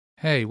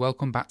Hey,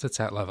 welcome back to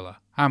Tech Leveler.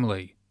 I'm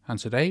Lee, and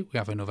today we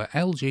have another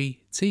LG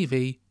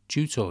TV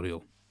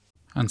tutorial.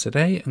 And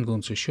today I'm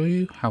going to show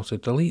you how to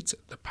delete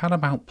the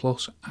Paramount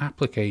Plus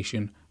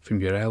application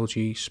from your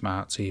LG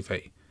Smart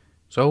TV.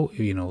 So if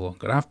you no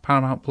longer have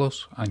Paramount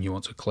Plus and you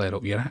want to clear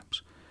up your apps,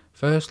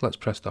 first let's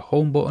press the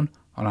home button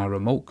on our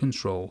remote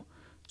control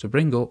to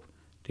bring up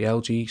the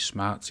LG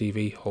Smart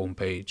TV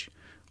homepage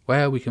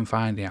where we can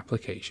find the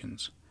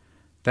applications.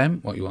 Then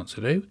what you want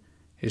to do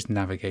is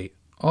navigate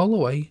all the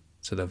way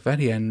to the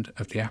very end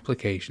of the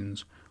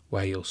applications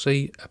where you'll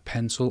see a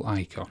pencil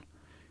icon.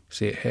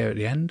 See it here at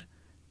the end?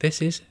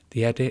 This is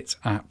the edit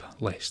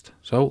app list.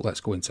 So let's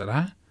go into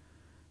that.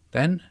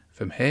 Then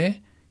from here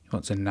you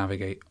want to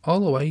navigate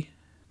all the way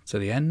to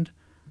the end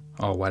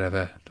or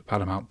wherever the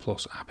Paramount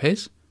Plus app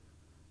is.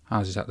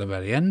 Ours is at the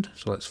very end,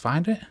 so let's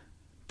find it.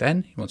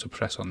 Then you want to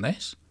press on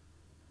this.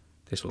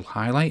 This will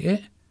highlight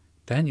it.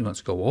 Then you want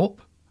to go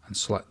up and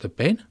select the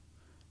bin.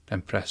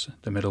 Then press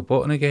the middle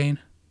button again.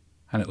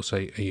 And it will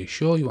say, are you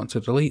sure you want to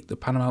delete the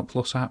Paramount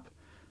Plus app?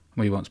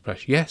 And we want to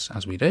press yes,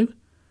 as we do.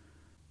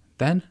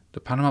 Then the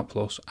Paramount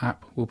Plus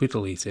app will be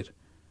deleted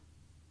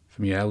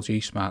from your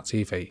LG Smart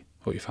TV.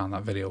 Hope you found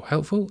that video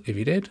helpful. If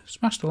you did,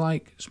 smash the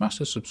like, smash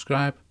the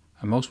subscribe,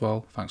 and most of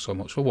all, thanks so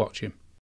much for watching.